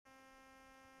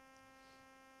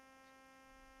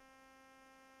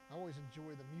always enjoy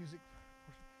the music.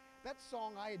 That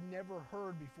song I had never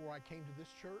heard before I came to this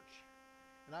church,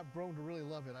 and I've grown to really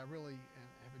love it. I really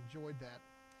have enjoyed that.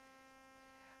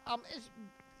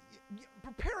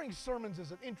 Preparing sermons is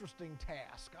an interesting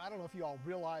task. I don't know if you all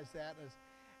realize that,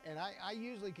 and I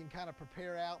usually can kind of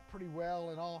prepare out pretty well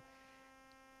and all.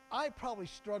 I probably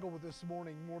struggle with this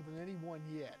morning more than anyone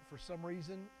yet for some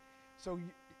reason. So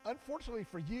unfortunately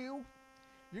for you,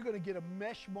 you're going to get a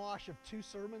mishmash of two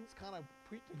sermons kind of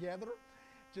put together,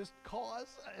 just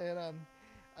cause. And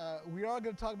we are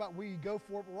going to talk about we go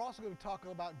for it, but we're also going to talk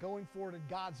about going for it in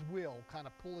God's will, kind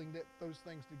of pulling those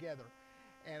things together.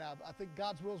 And I think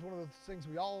God's will is one of the things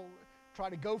we all try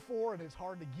to go for, and it's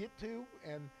hard to get to.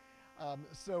 And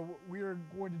so we're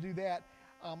going to do that.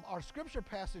 Our scripture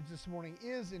passage this morning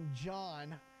is in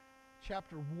John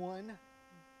chapter 1.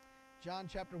 John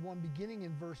chapter 1, beginning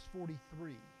in verse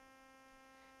 43.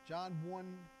 John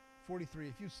 1:43.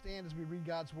 If you stand as we read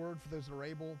God's word for those that are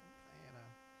able.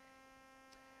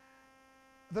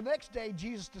 The next day,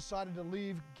 Jesus decided to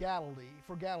leave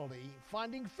for Galilee.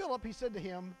 Finding Philip, he said to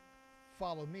him,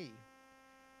 "Follow me."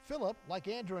 Philip, like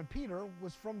Andrew and Peter,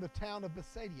 was from the town of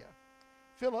Bethsaida.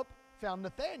 Philip found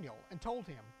Nathanael and told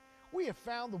him, "We have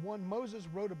found the one Moses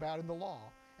wrote about in the law,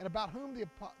 and about whom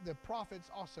the prophets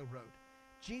also wrote,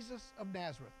 Jesus of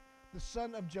Nazareth, the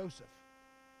son of Joseph."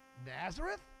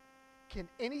 "Nazareth? Can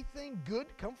anything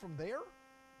good come from there?"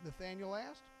 Nathanael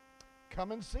asked.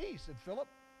 "Come and see," said Philip.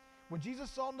 When Jesus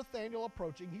saw Nathanael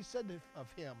approaching, he said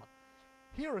of him,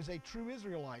 "Here is a true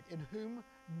Israelite, in whom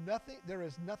there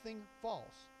is nothing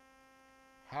false."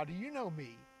 "How do you know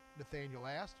me?" Nathanael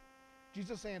asked.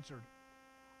 Jesus answered,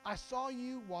 "I saw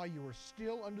you while you were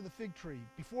still under the fig tree,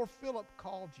 before Philip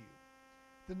called you."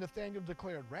 Then Nathanael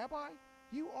declared, "Rabbi,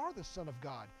 you are the Son of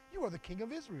God. You are the King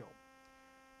of Israel."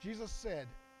 Jesus said,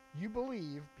 "You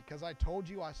believe because I told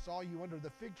you I saw you under the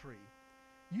fig tree.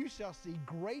 You shall see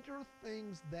greater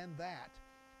things than that."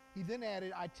 He then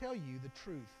added, "I tell you the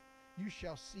truth. You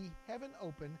shall see heaven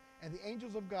open and the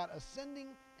angels of God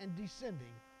ascending and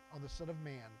descending on the Son of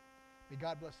Man." May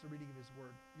God bless the reading of his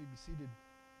word. You may be seated.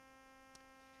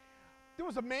 There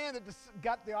was a man that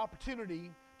got the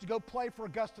opportunity to go play for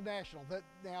Augusta National.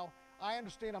 Now, I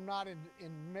understand I'm not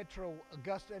in Metro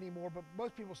Augusta anymore, but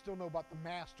most people still know about the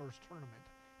Masters tournament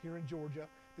here in Georgia,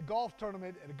 the golf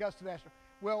tournament at Augusta National.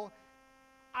 Well,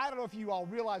 I don't know if you all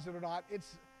realize it or not,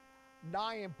 it's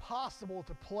nigh impossible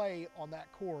to play on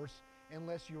that course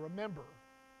unless you're a member.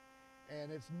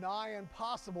 And it's nigh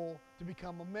impossible to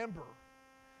become a member.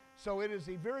 So it is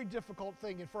a very difficult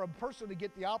thing. And for a person to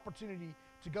get the opportunity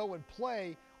to go and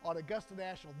play on Augusta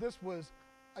National, this was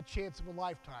a chance of a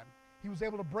lifetime. He was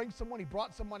able to bring someone, he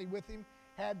brought somebody with him,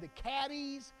 had the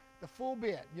caddies, the full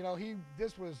bit. You know,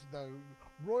 this was the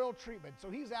royal treatment. So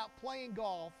he's out playing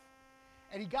golf,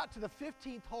 and he got to the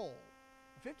 15th hole.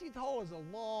 The 15th hole is a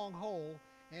long hole,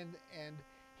 and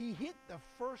he hit the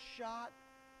first shot.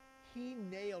 He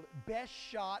nailed it. Best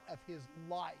shot of his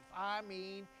life. I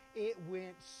mean, it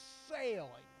went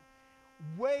sailing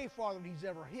way farther than he's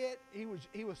ever hit. He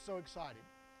was so excited.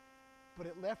 But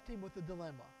it left him with a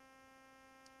dilemma,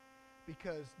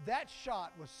 because that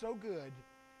shot was so good,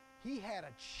 he had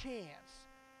a chance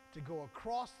to go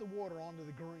across the water onto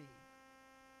the green.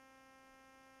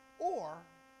 Or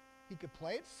he could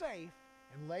play it safe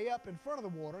and lay up in front of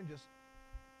the water and just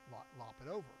lop it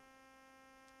over.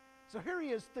 So here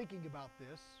he is thinking about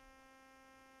this.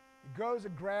 He goes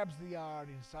and grabs the iron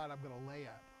and decides, "I'm going to lay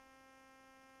up."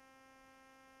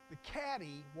 The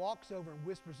caddy walks over and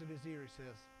whispers in his ear. He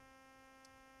says,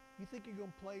 "You think you're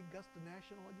going to play Augusta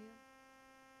National again?"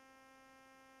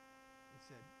 He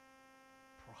said,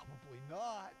 "Probably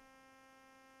not."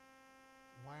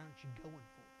 "Why aren't you going for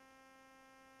it?"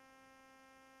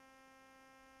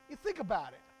 You think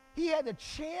about it. He had the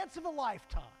chance of a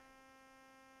lifetime,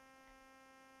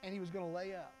 and he was going to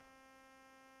lay up.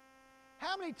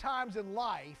 How many times in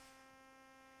life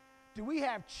do we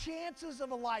have chances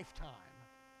of a lifetime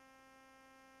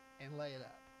and lay it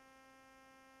up?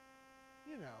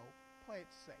 You know, play it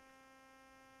safe.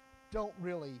 Don't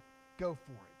really go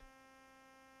for it.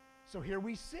 So here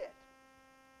we sit.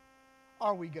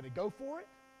 Are we going to go for it?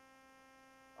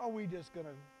 Are we just going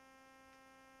to,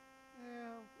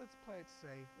 let's play it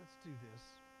safe. Let's do this.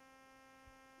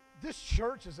 This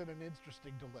church is in an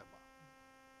interesting dilemma.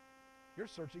 You're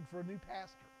searching for a new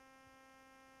pastor.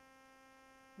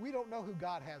 We don't know who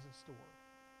God has in store.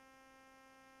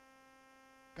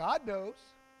 God knows.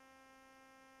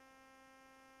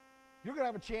 You're going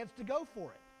to have a chance to go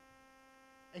for it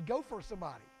and go for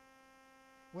somebody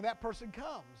when that person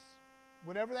comes,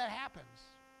 whenever that happens.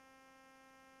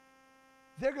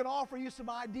 They're going to offer you some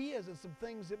ideas and some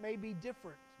things that may be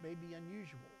different, may be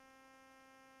unusual.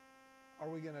 Are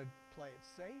we going to play it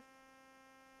safe?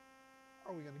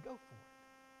 Or are we going to go for it?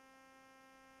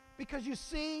 Because you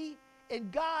see, in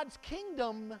God's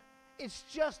kingdom, it's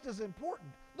just as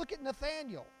important. Look at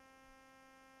Nathanael.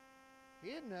 He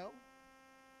didn't know.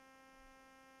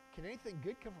 Can anything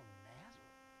good come from Nazareth?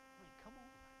 I mean, come on.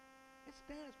 It's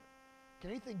Nazareth.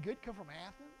 Can anything good come from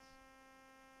Athens?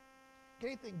 Can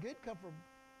anything good come from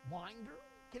Winder?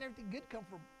 Can anything good come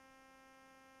from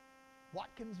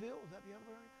Watkinsville? Is that the other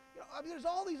area? You know, I mean, there's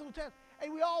all these little towns.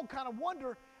 And we all kind of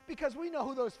wonder because we know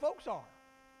who those folks are.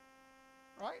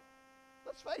 Right?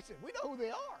 Let's face it. We know who they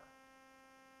are.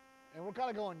 And we're kind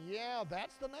of going, yeah,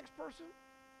 that's the next person?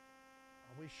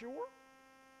 Are we sure?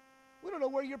 We don't know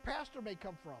where your pastor may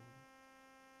come from.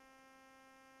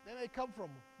 They may come from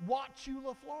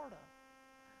Wauchula, Florida.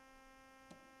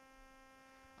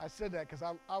 I said that because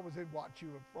I was in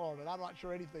Wauchula, Florida, and I'm not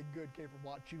sure anything good came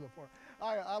from Wauchula,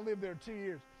 Florida. I lived there 2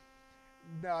 years.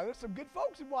 Now, there's some good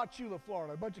folks in Wauchula,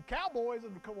 Florida. A bunch of cowboys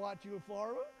in Wauchula,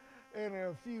 Florida, and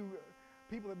a few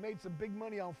people that made some big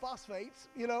money on phosphates,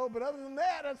 you know. But other than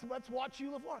that, that's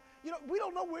Wauchula, Florida. You know, we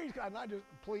don't know where he's got. And I just,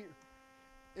 please,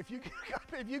 if you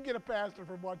get a pastor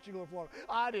from Wauchula, Florida,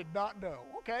 I did not know,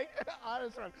 okay?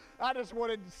 I just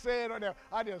wanted to say it right now.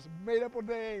 I just made up a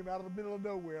name out of the middle of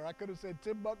nowhere. I could have said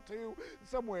Timbuktu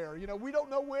somewhere. You know, we don't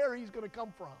know where he's going to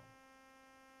come from.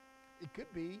 It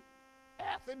could be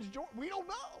Athens, Georgia. We don't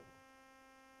know.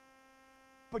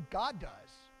 But God does.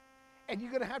 And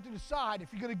you're going to have to decide if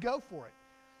you're going to go for it.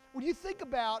 When you think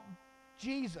about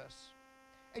Jesus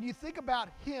and you think about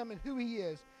him and who he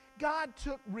is, God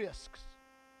took risks.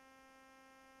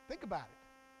 Think about it.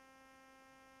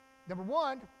 Number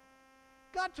one,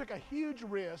 God took a huge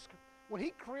risk when he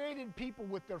created people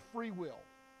with their free will.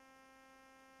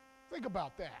 Think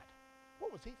about that.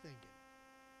 What was he thinking?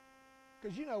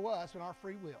 Because you know us and our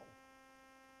free will.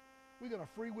 We're going to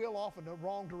free will off in the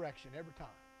wrong direction every time.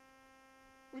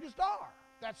 We just are.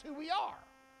 That's who we are.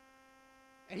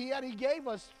 And he gave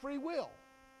us free will.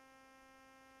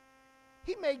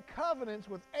 He made covenants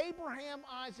with Abraham,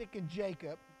 Isaac, and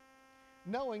Jacob,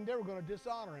 knowing they were going to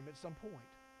dishonor him at some point.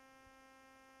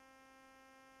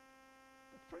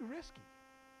 That's pretty risky.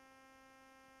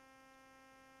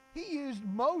 He used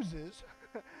Moses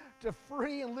to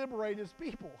free and liberate his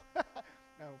people.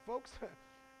 Now, folks,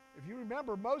 if you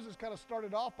remember, Moses kind of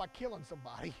started off by killing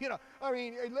somebody. You know, I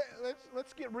mean,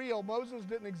 let's get real. Moses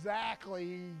didn't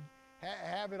exactly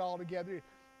have it all together.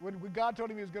 When God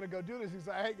told him he was going to go do this, he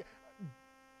said,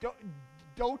 hey,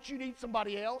 don't you need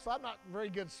somebody else? I'm not a very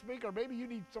good speaker. Maybe you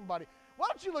need somebody. Why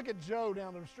don't you look at Joe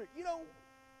down the street? You know,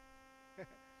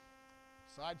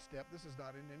 sidestep. This is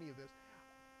not in any of this.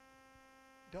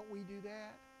 Don't we do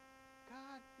that?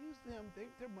 God, use them.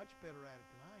 They're much better at it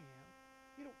than I am.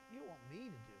 You don't want me to do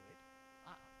it.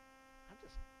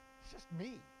 It's just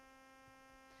me.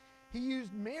 He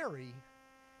used Mary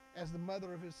as the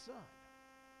mother of his son.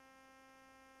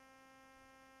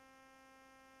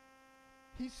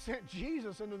 He sent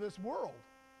Jesus into this world.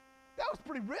 That was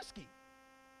pretty risky.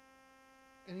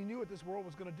 And he knew what this world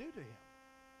was going to do to him.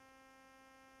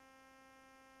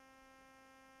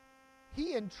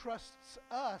 He entrusts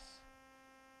us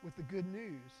with the good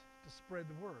news to spread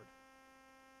the word.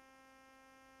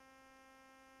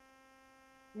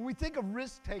 When we think of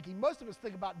risk-taking, most of us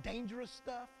think about dangerous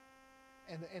stuff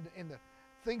and the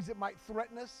things that might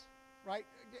threaten us, right?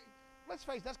 Let's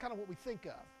face it, that's kind of what we think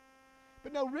of.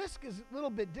 But no, risk is a little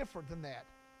bit different than that.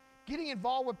 Getting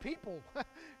involved with people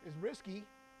is risky.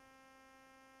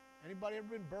 Anybody ever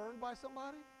been burned by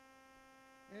somebody?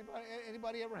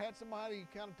 Anybody ever had somebody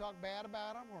kind of talk bad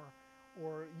about them,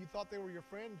 or you thought they were your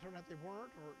friend and turned out they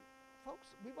weren't? Or folks,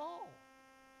 we've all.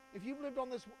 If you've lived on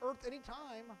this earth any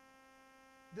time,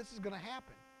 this is going to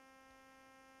happen.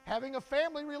 Having a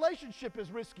family relationship is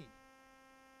risky.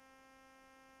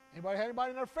 Anybody had anybody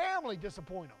in their family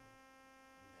disappoint them?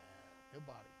 No,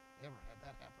 nobody ever had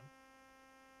that happen.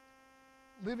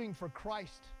 Living for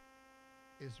Christ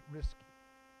is risky.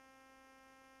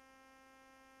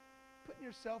 Putting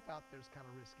yourself out there is kind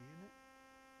of risky, isn't it?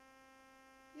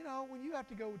 You know, when you have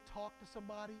to go talk to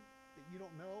somebody that you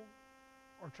don't know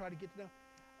or try to get to know.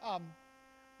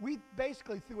 We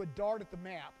basically threw a dart at the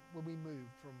map when we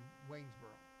moved from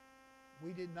Waynesboro.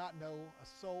 We did not know a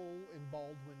soul in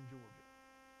Baldwin, Georgia.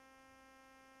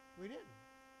 We didn't.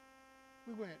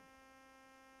 We went,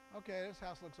 okay, this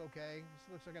house looks okay. This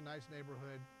looks like a nice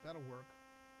neighborhood. That'll work.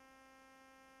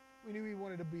 We knew we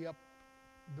wanted to be up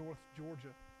North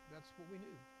Georgia. That's what we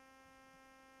knew.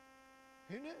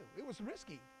 Who knew? It was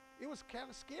risky. It was kind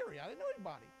of scary. I didn't know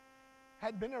anybody.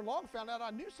 hadn't been there long, found out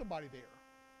I knew somebody there.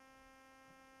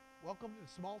 Welcome to a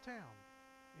small town,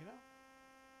 you know?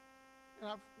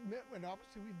 And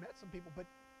obviously we've met some people, but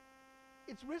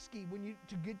it's risky when you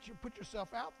put yourself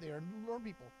out there and learn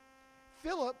people.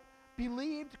 Philip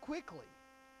believed quickly,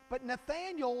 but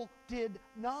Nathanael did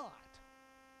not.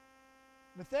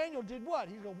 Nathanael did what?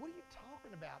 He's going, what are you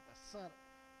talking about? The son.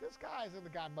 This guy isn't the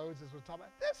guy Moses was talking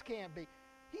about. This can't be.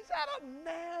 He's out of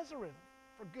Nazareth.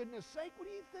 For goodness sake, what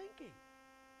are you thinking?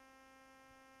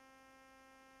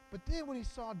 But then when he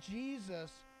saw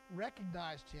Jesus,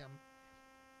 recognized him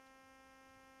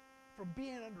from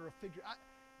being under a fig tree.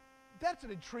 That's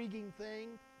an intriguing thing.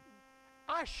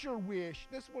 I sure wish,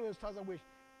 this is one of those times I wish,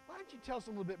 why don't you tell us a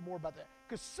little bit more about that?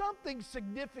 Because something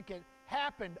significant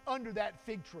happened under that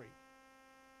fig tree.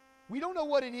 We don't know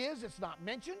what it is. It's not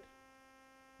mentioned.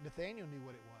 Nathanael knew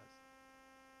what it was.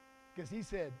 Because he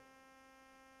said,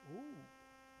 ooh,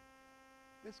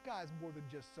 this guy's more than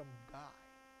just some guy.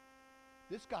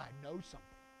 This guy knows something.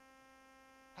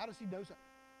 How does he know something?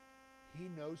 He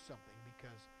knows something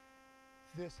because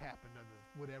this happened under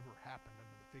whatever happened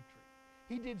under the fig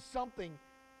tree. He did something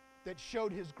that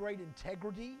showed his great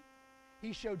integrity.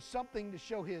 He showed something to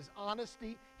show his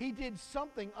honesty. He did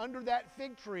something under that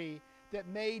fig tree that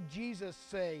made Jesus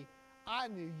say, I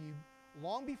knew you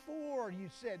long before you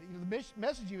said, the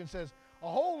message even says, a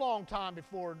whole long time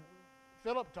before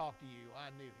Philip talked to you, I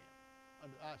knew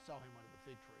him. I saw him under the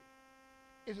fig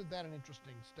tree. Isn't that an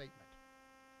interesting statement?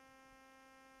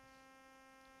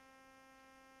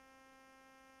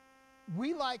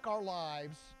 We like our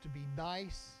lives to be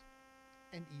nice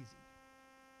and easy.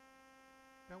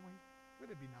 Don't we?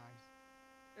 Wouldn't it be nice?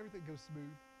 Everything goes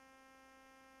smooth.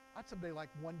 I'd someday like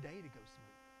one day to go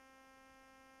smooth.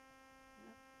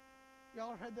 Yeah.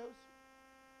 Y'all have had those?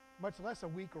 Much less a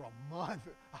week or a month.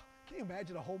 Can you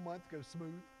imagine a whole month go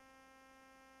smooth?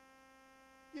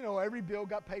 You know, every bill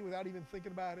got paid without even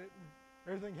thinking about it.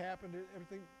 Everything happened.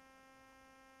 Everything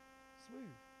smooth.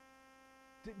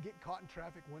 Didn't get caught in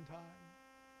traffic one time.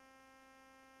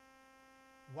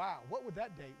 Wow, what would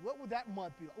that day, what would that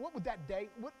month be like? What would that day,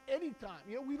 any time?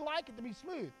 You know, we like it to be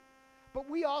smooth. But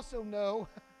we also know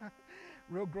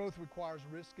real growth requires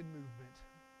risk and movement.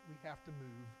 We have to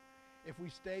move. If we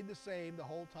stayed the same the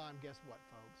whole time, guess what,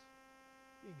 folks?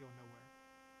 You ain't going nowhere.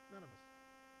 None of us.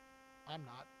 I'm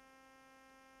not.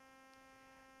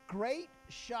 Great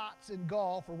shots in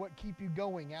golf are what keep you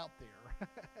going out there.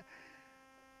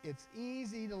 It's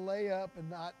easy to lay up and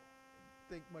not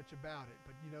think much about it,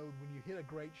 but you know, when you hit a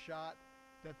great shot,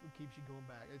 that's what keeps you going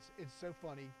back. It's so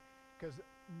funny because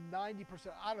 90%,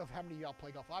 I don't know how many of y'all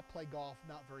play golf. I play golf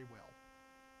not very well.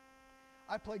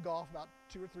 I play golf about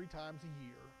 2 or 3 times a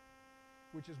year,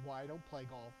 which is why I don't play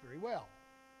golf very well.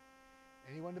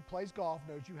 Anyone that plays golf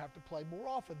knows you have to play more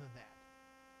often than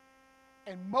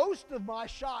that. And most of my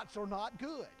shots are not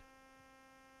good.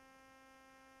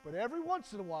 But every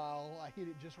once in a while, I hit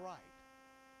it just right.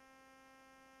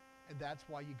 And that's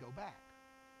why you go back.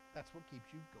 That's what keeps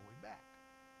you going back.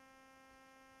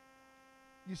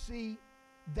 You see,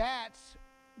 that's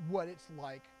what it's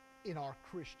like in our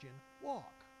Christian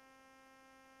walk.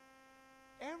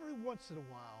 Every once in a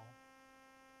while,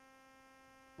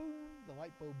 boom, the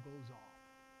light bulb goes off.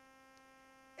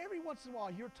 Every once in a while,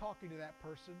 you're talking to that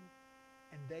person,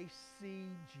 and they see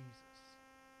Jesus.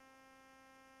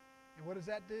 And what does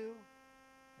that do?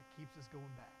 It keeps us going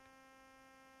back.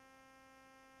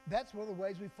 That's one of the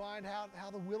ways we find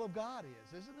how the will of God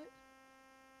is, isn't it?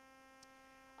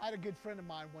 I had a good friend of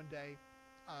mine one day.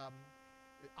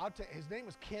 His name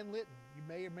was Ken Litton. You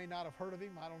may or may not have heard of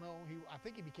him. I don't know. I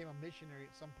think he became a missionary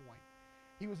at some point.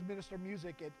 He was a minister of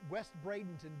music at West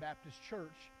Bradenton Baptist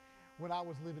Church when I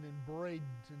was living in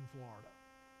Bradenton, Florida.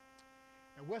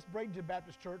 And West Bradenton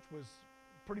Baptist Church was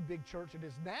a pretty big church. It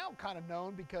is now kind of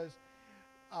known because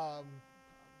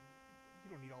you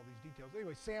don't need all these details.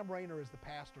 Anyway, Sam Rayner is the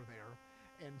pastor there,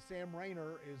 and Sam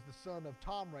Rayner is the son of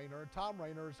Tom Rayner. And Tom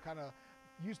Rayner is kind of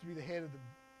used to be the head of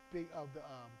the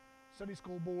Sunday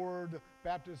School Board,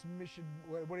 Baptist Mission,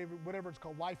 whatever it's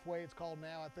called, Lifeway it's called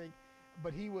now, I think.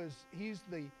 But he's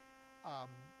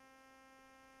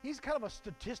kind of a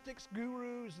statistics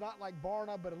guru. He's not like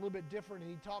Barna, but a little bit different.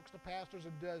 And he talks to pastors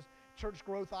and does church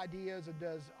growth ideas and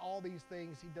does all these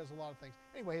things. He does a lot of things.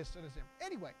 Anyway, his son is him.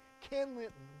 Anyway, Ken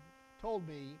Litton told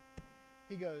me,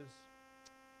 he goes,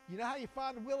 you know how you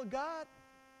find the will of God?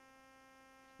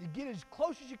 You get as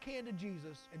close as you can to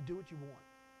Jesus and do what you want.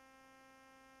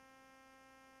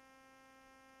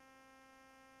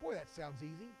 Boy, that sounds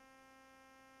easy.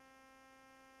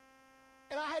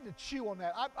 And I had to chew on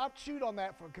that. I've chewed on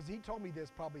that because he told me this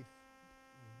probably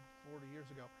 40 years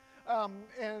ago.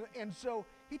 And so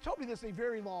he told me this a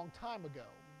very long time ago.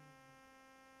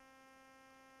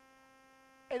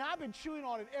 And I've been chewing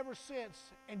on it ever since.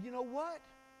 And you know what?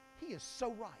 He is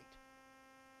so right.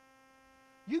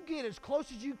 You get as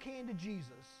close as you can to Jesus.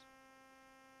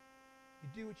 You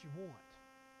do what you want.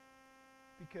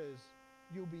 Because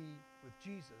you'll be with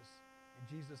Jesus,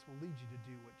 and Jesus will lead you to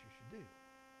do what you should do.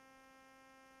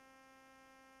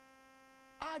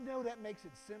 I know that makes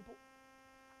it simple.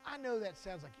 I know that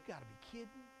sounds like you got to be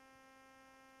kidding.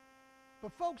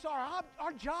 But folks,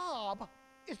 our job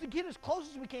is to get as close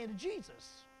as we can to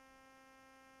Jesus.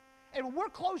 And when we're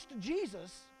close to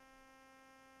Jesus,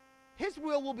 his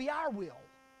will be our will.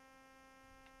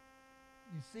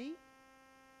 You see?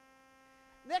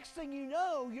 Next thing you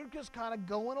know, you're just kind of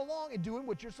going along and doing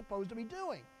what you're supposed to be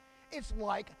doing. It's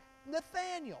like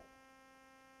Nathaniel.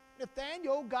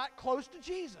 Nathaniel got close to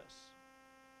Jesus.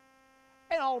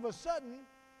 And all of a sudden,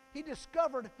 he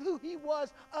discovered who he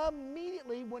was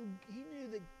immediately when he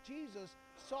knew that Jesus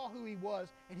saw who he was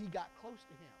and he got close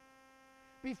to him.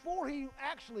 Before he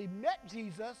actually met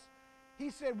Jesus, he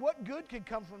said, what good could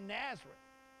come from Nazareth?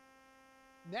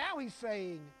 Now he's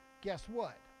saying, guess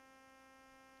what?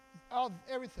 Of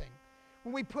everything.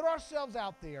 When we put ourselves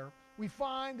out there, we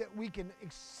find that we can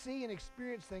see and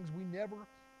experience things we never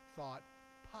thought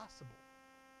possible.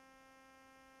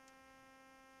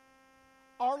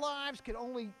 Our lives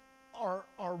are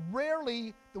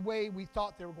rarely the way we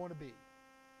thought they were going to be.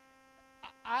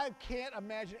 I can't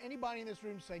imagine anybody in this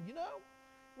room saying, you know,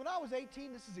 when I was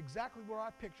 18, this is exactly where I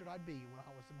pictured I'd be when I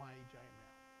was the my age I am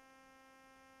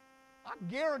now. I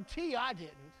guarantee I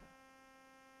didn't.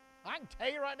 I can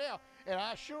tell you right now, and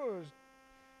I sure was,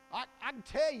 I can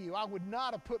tell you I would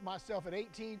not have put myself at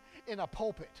 18 in a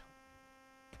pulpit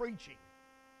preaching.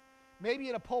 Maybe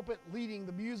in a pulpit leading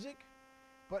the music,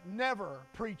 but never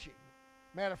preaching.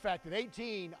 Matter of fact, at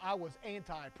 18, I was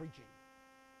anti-preaching.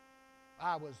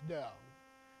 I was dumb.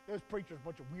 Those preachers a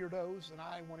bunch of weirdos, and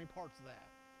I didn't want any parts of that.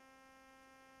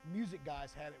 Music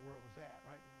guys had it where it was at,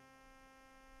 right?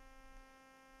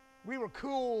 We were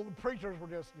cool. The preachers were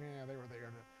just, yeah,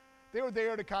 they were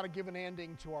there to kind of give an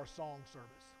ending to our song service.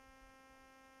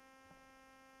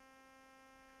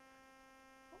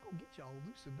 I'm going to get y'all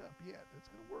loosened up yet. It's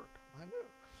going to work. I know.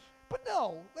 But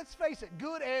no, let's face it,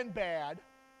 good and bad,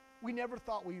 we never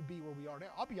thought we would be where we are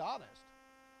now. I'll be honest.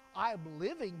 I am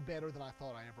living better than I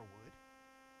thought I ever would.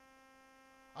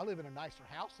 I live in a nicer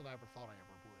house than I ever thought I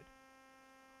ever would.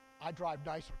 I drive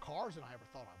nicer cars than I ever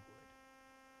thought I would.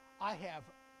 I have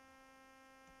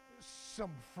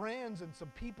some friends and some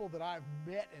people that I've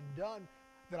met and done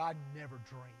that I never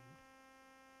dreamed.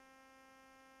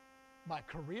 My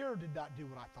career did not do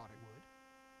what I thought it would.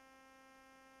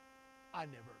 I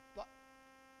never thought,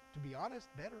 to be honest,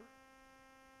 better.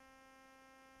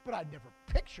 But I never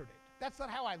pictured it. That's not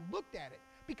how I looked at it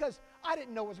because I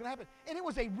didn't know what was going to happen. And it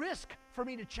was a risk for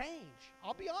me to change.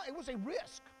 I'll be honest, it was a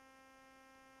risk.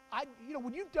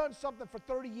 When you've done something for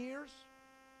 30 years,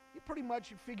 you pretty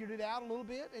much figured it out a little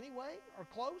bit anyway, or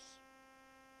close.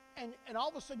 And all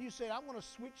of a sudden you say, I'm going to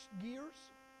switch gears.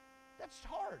 That's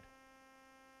hard.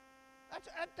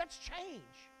 That's change.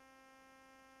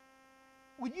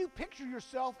 When you picture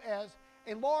yourself as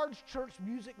a large church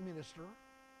music minister,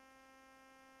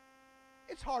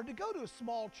 it's hard to go to a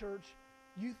small church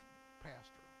youth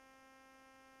pastor,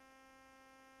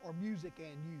 or music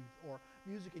and youth, or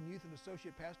music and youth and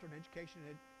associate pastor and education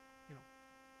and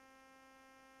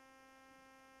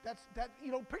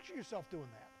picture yourself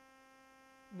doing that.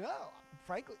 No,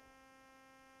 frankly,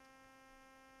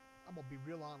 I'm going to be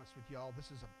real honest with y'all.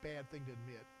 This is a bad thing to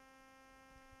admit.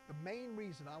 The main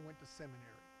reason I went to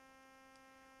seminary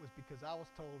was because I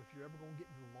was told if you're ever going to get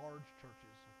into large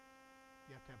churches,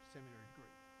 you have to have a seminary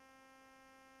degree.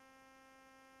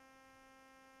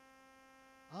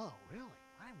 Oh, really?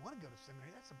 I didn't want to go to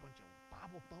seminary. That's a bunch of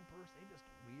Bible thumpers. They're just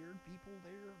weird people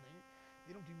there.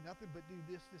 They don't do nothing but do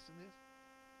this, this, and this.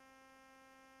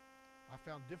 I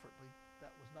found differently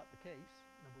that was not the case,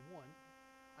 number one.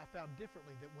 I found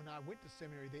differently that when I went to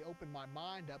seminary, they opened my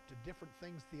mind up to different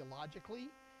things theologically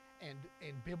and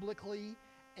biblically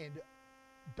and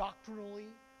doctrinally.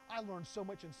 I learned so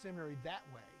much in seminary that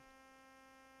way.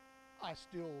 I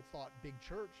still thought big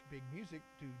church, big music,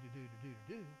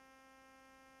 do.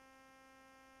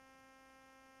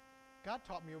 God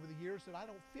taught me over the years that I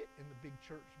don't fit in the big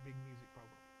church, big music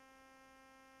program.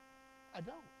 I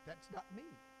don't. That's not me.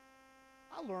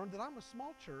 I learned that I'm a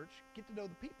small church, get to know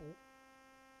the people,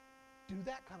 do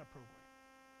that kind of program.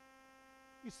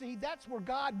 You see, that's where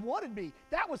God wanted me.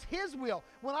 That was his will.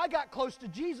 When I got close to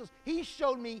Jesus, he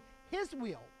showed me his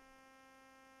will.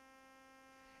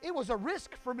 It was a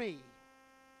risk for me.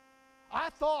 I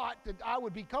thought that I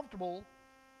would be comfortable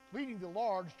leading the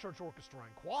large church orchestra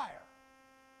and choir.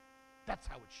 That's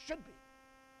how it should be.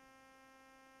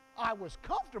 I was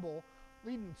comfortable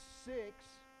leading 6,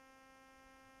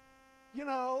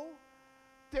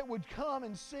 that would come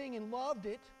and sing and loved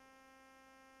it.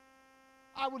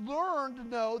 I would learn to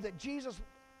know that Jesus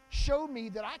showed me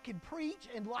that I could preach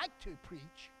and like to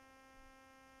preach.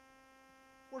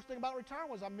 Worst thing about retiring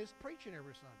was I missed preaching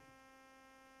every Sunday.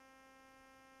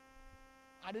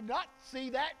 I did not see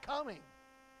that coming.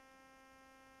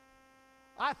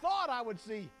 I thought I would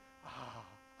see,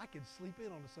 I can sleep in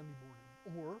on a Sunday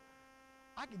morning, or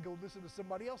I can go listen to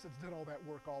somebody else that's done all that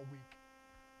work all week.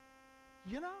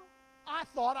 I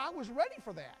thought I was ready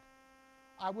for that.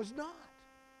 I was not.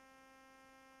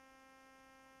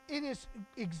 It is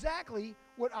exactly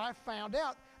what I found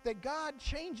out, that God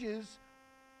changes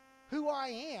who I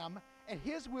am, and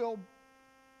His will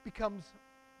becomes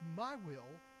my will,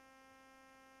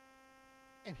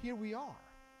 and here we are.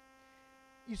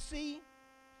 You see,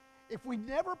 if we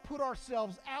never put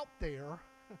ourselves out there,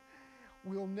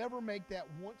 we'll never make that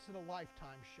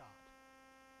once-in-a-lifetime shot.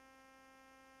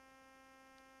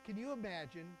 Can you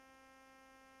imagine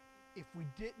if we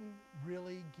didn't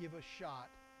really give a shot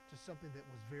to something that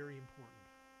was very important,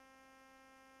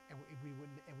 and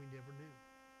we never knew?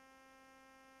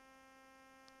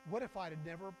 What if I'd have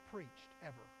never preached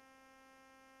ever?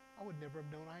 I would never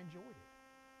have known I enjoyed it.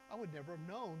 I would never have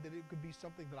known that it could be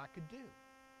something that I could do.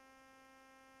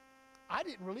 I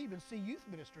didn't really even see youth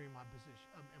ministry in my position,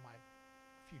 in my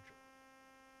future.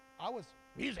 I was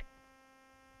music.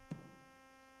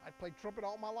 I played trumpet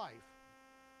all my life.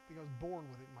 I think I was born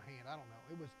with it in my hand. I don't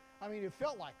know. It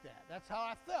felt like that. That's how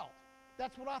I felt.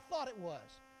 That's what I thought it was.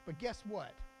 But guess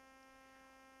what?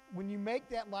 When you make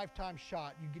that lifetime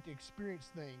shot, you get to experience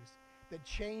things that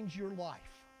change your life,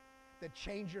 that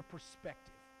change your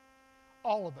perspective.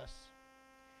 All of us.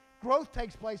 Growth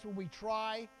takes place when we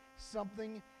try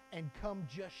something and come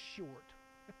just short.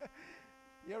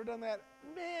 You ever done that?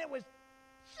 Man, it was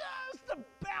just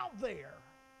about there.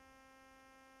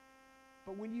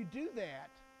 But when you do that,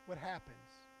 what happens?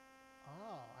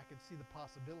 I can see the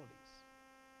possibilities.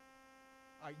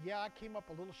 I came up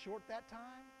a little short that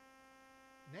time.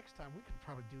 Next time, we can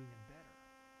probably do even better.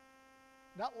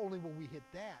 Not only will we hit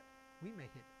that, we may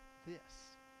hit this.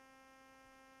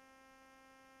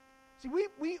 See,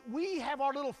 we have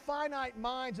our little finite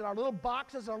minds and our little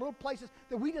boxes, our little places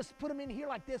that we just put them in here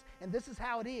like this, and this is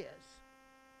how it is.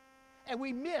 And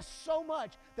we miss so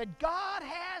much that God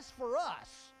has for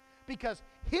us, because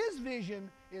His vision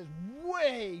is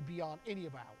way beyond any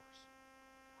of ours.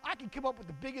 I can come up with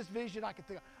the biggest vision I can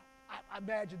think of. I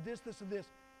imagine this, and this.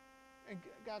 And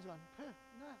God's going, no,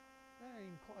 that ain't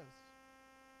even close.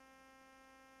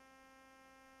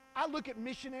 I look at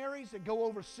missionaries that go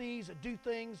overseas and do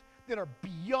things that are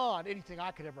beyond anything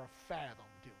I could ever fathom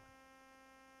doing.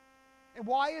 And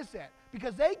why is that?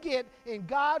 Because they get in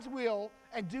God's will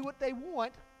and do what they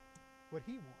want, what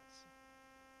He wants.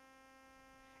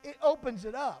 It opens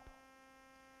it up.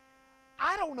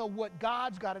 I don't know what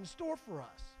God's got in store for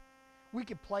us. We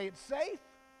could play it safe,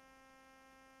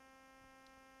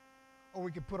 or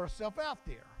we could put ourselves out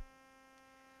there.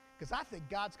 Because I think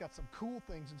God's got some cool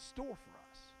things in store for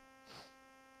us.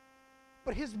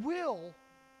 But His will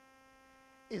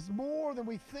is more than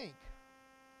we think.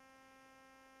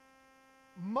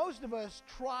 Most of us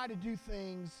try to do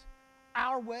things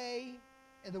our way,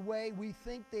 and the way we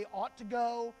think they ought to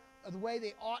go, or the way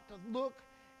they ought to look,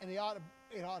 and it ought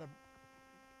to.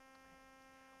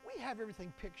 We have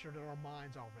everything pictured in our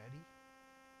minds already.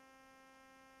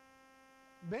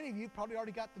 Many of you probably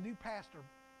already got the new pastor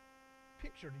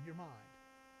pictured in your mind.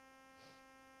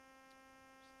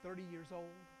 He's 30 years old,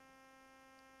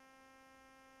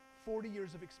 40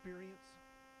 years of experience,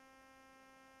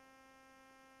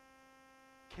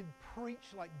 can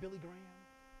preach like Billy Graham,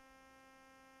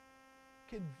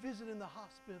 can visit in the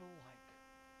hospital like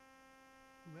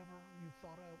whoever you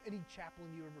thought of, any chaplain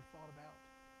you ever thought about,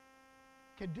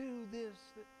 can do this,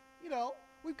 that,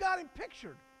 we've got him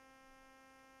pictured.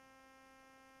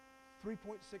 3.6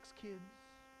 kids.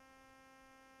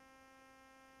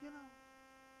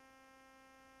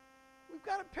 We've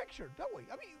got it pictured, don't we?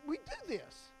 We do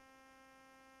this.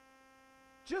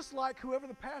 Just like whoever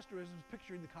the pastor is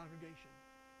picturing the congregation.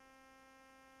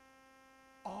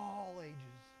 All ages.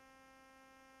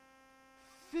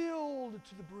 Filled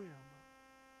to the brim.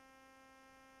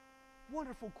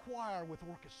 Wonderful choir with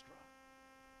orchestra.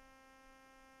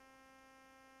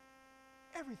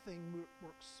 Everything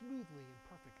works smoothly and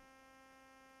perfectly.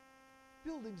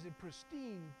 Buildings in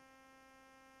pristine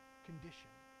condition.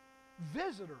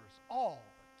 Visitors all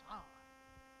the time.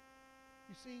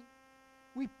 You see,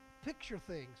 we picture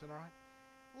things, and all right,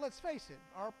 let's face it,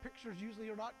 our pictures usually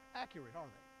are not accurate, are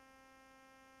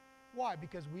they? Why?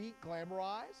 Because we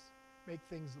glamorize, make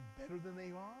things better than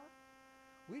they are.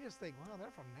 We just think, well,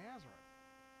 they're from Nazareth.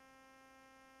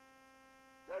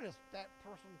 They're just that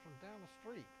person from down the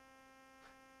street.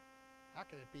 How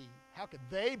can it be? How could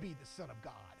they be the Son of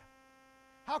God?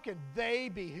 How can they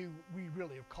be who we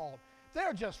really have called?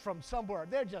 They're just from somewhere.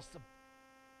 They're just some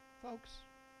folks.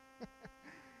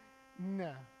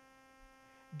 No.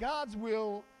 God's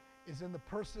will is in the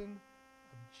person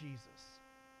of Jesus.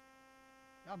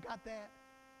 Y'all got that?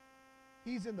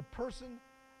 He's in the person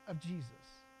of Jesus.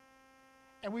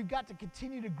 And we've got to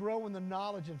continue to grow in the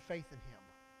knowledge and faith in Him.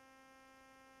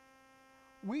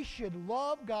 We should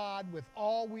love God with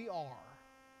all we are.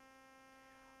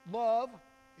 Love,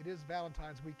 it is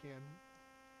Valentine's weekend.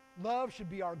 Love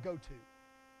should be our go-to.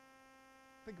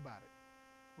 Think about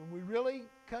it. When we really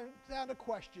come down to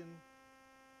question,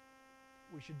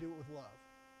 we should do it with love,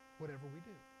 whatever we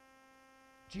do.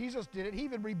 Jesus did it. He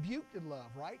even rebuked in love,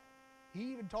 right?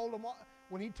 He even told them,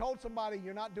 when He told somebody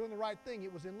you're not doing the right thing,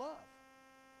 it was in love.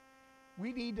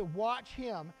 We need to watch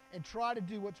Him and try to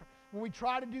do what's right. When we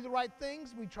try to do the right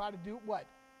things, we try to do what?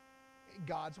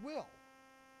 God's will.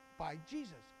 By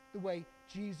Jesus. The way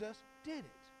Jesus did it.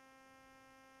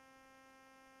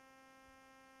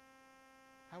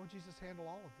 How would Jesus handle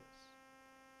all of this?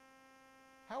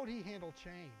 How would He handle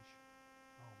change?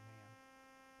 Oh, man.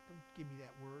 Don't give me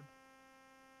that word.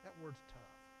 That word's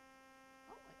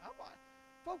tough.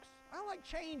 Folks, I don't like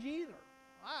change either.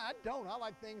 I don't. I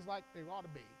like things like they ought to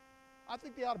be. I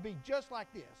think they ought to be just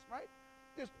like this, right?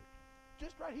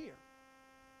 Just right here.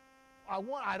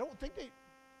 I don't think they...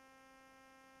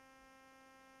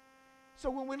 So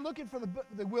when we're looking for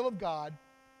the will of God,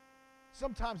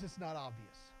 sometimes it's not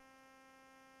obvious.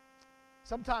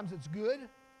 Sometimes it's good,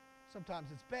 sometimes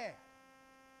it's bad.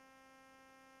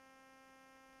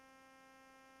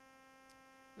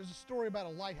 There's a story about a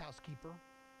lighthouse keeper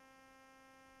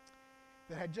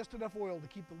that had just enough oil to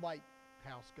keep the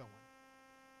lighthouse going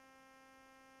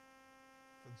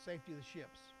for the safety of the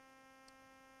ships.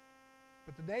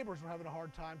 But the neighbors were having a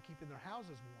hard time keeping their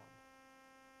houses warm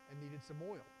and needed some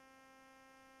oil.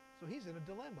 So he's in a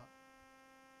dilemma.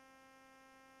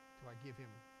 Do I give them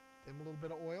a little bit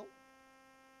of oil,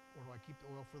 or do I keep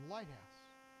the oil for the lighthouse?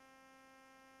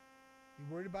 He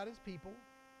worried about his people,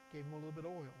 gave them a little bit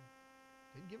of oil.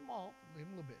 Didn't give them all, gave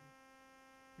them a little bit.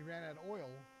 He ran out of oil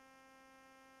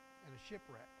and a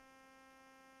shipwreck.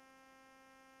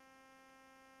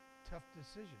 Tough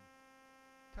decision,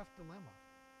 tough dilemma.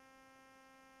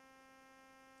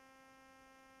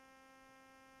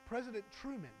 President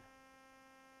Truman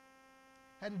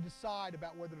had to decide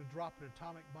about whether to drop an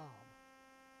atomic bomb.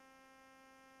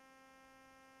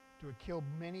 Do I kill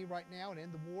many right now and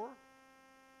end the war?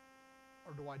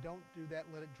 Or do I don't do that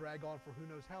and let it drag on for who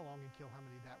knows how long and kill how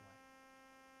many that way?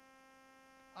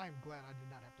 I am glad I did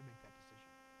not have to make that decision.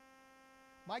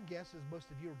 My guess is most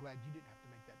of you are glad you didn't have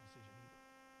to make that decision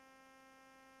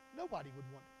either. Nobody would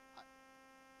want...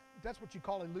 That's what you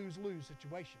call a lose-lose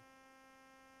situation.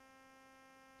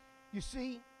 You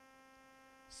see,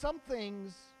 some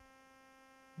things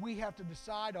we have to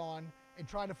decide on and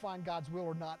try to find God's will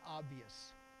are not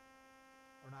obvious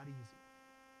or not easy.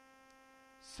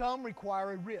 Some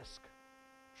require a risk.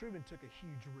 Truman took a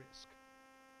huge risk.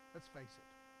 Let's face it.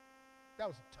 That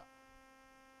was tough.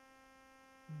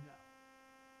 No.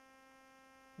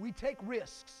 We take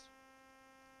risks.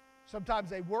 Sometimes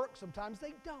they work, sometimes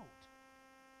they don't.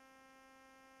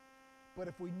 But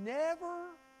if we never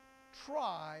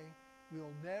try,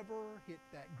 we'll never hit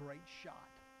that great shot.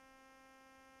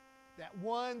 That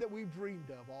one that we've dreamed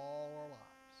of all our lives.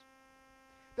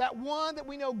 That one that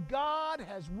we know God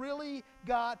has really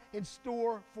got in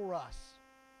store for us.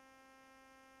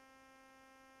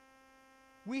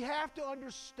 We have to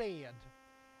understand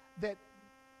that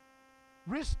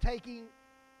risk-taking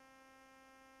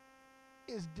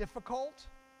is difficult,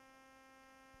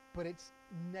 but it's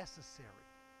necessary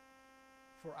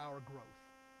for our growth.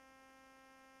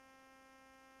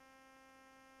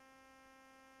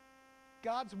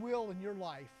 God's will in your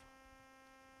life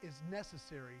is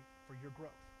necessary for your growth.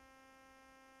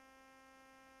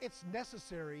 It's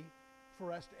necessary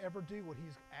for us to ever do what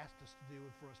He's asked us to do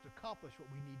and for us to accomplish what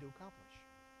we need to accomplish.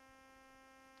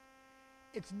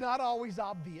 It's not always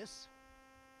obvious.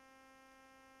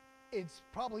 It's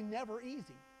probably never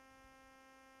easy.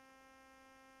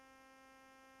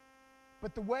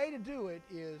 But the way to do it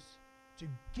is to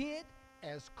get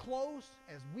as close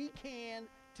as we can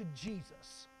to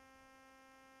Jesus.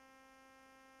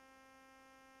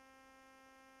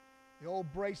 The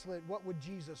old bracelet, what would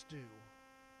Jesus do?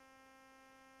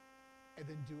 and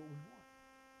then do what we want.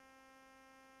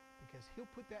 Because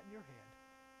He'll put that in your head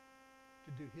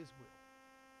to do His will.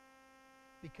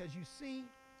 Because you see,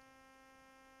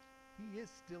 He is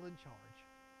still in charge.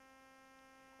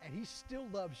 And He still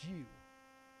loves you.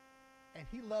 And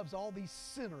He loves all these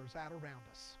sinners out around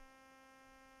us.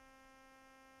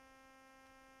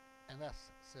 And us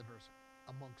sinners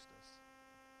amongst us.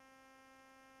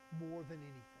 More than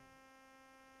anything.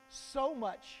 So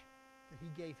much that He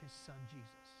gave His Son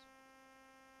Jesus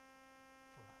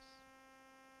for us.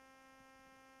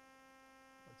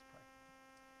 Let's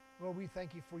pray. Lord, we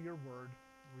thank You for Your word.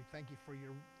 We thank You for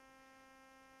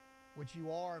what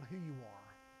You are and who You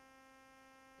are.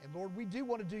 And Lord, we do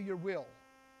want to do Your will.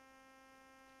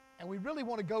 And we really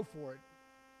want to go for it.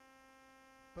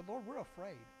 But Lord, we're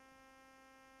afraid.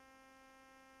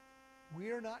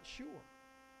 We're not sure.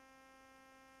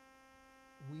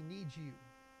 We need You.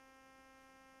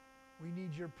 We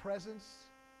need Your presence.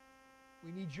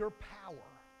 We need Your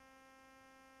power.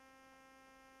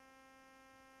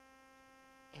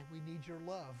 And we need Your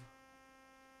love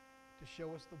to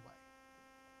show us the way.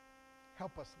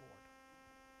 Help us, Lord.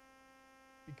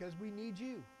 Because we need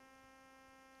You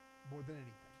more than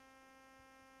anything.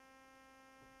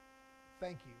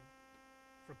 Thank You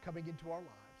for coming into our lives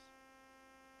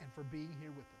and for being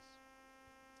here with us.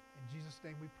 In Jesus'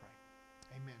 name we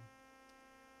pray. Amen.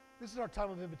 This is our time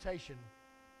of invitation.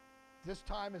 This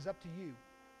time is up to you.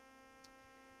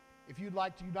 If you'd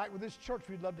like to unite with this church,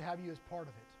 we'd love to have you as part of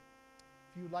it.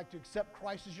 If you'd like to accept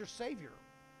Christ as your Savior,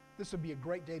 this would be a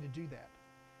great day to do that.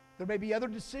 There may be other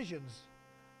decisions.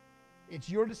 It's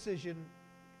your decision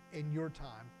in your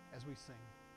time as we sing.